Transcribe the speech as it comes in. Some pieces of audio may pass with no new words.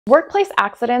Workplace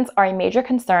accidents are a major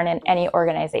concern in any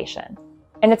organization,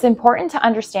 and it's important to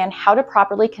understand how to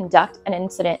properly conduct an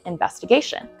incident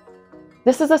investigation.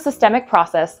 This is a systemic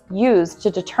process used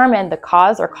to determine the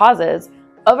cause or causes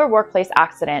of a workplace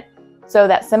accident so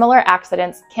that similar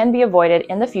accidents can be avoided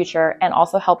in the future and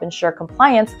also help ensure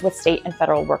compliance with state and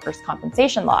federal workers'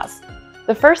 compensation laws.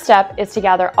 The first step is to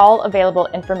gather all available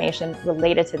information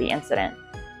related to the incident.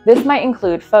 This might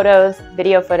include photos,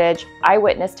 video footage,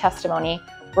 eyewitness testimony,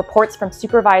 reports from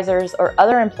supervisors or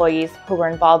other employees who were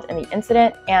involved in the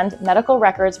incident, and medical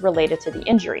records related to the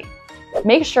injury.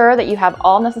 Make sure that you have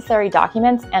all necessary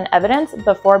documents and evidence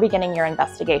before beginning your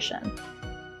investigation.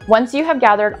 Once you have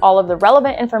gathered all of the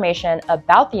relevant information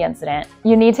about the incident,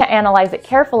 you need to analyze it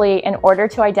carefully in order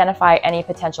to identify any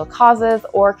potential causes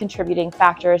or contributing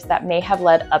factors that may have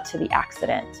led up to the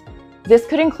accident. This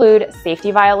could include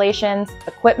safety violations,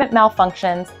 equipment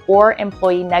malfunctions, or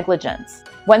employee negligence.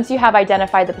 Once you have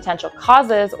identified the potential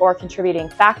causes or contributing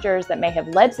factors that may have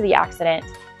led to the accident,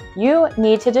 you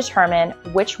need to determine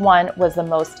which one was the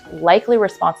most likely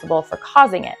responsible for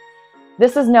causing it.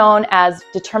 This is known as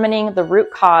determining the root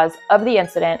cause of the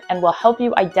incident and will help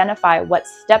you identify what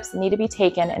steps need to be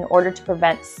taken in order to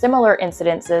prevent similar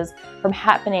incidences from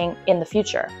happening in the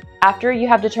future. After you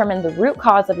have determined the root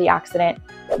cause of the accident,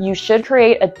 you should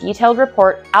create a detailed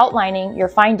report outlining your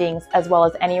findings as well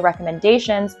as any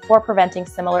recommendations for preventing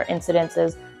similar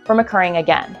incidences from occurring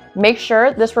again. Make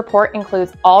sure this report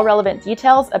includes all relevant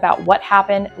details about what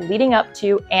happened leading up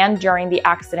to and during the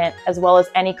accident, as well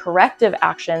as any corrective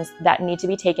actions that need to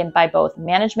be taken by both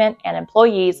management and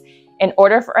employees in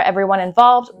order for everyone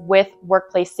involved with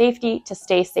workplace safety to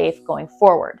stay safe going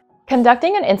forward.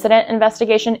 Conducting an incident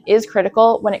investigation is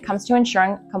critical when it comes to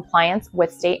ensuring compliance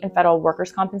with state and federal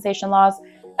workers' compensation laws,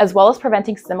 as well as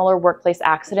preventing similar workplace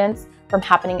accidents from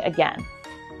happening again.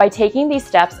 By taking these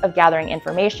steps of gathering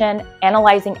information,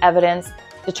 analyzing evidence,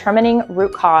 determining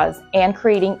root cause, and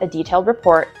creating a detailed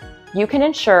report, you can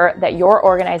ensure that your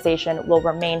organization will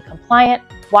remain compliant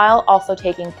while also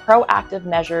taking proactive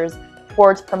measures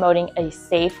towards promoting a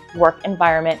safe work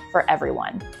environment for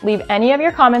everyone. Leave any of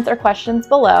your comments or questions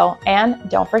below, and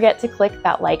don't forget to click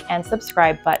that like and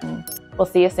subscribe button. We'll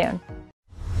see you soon.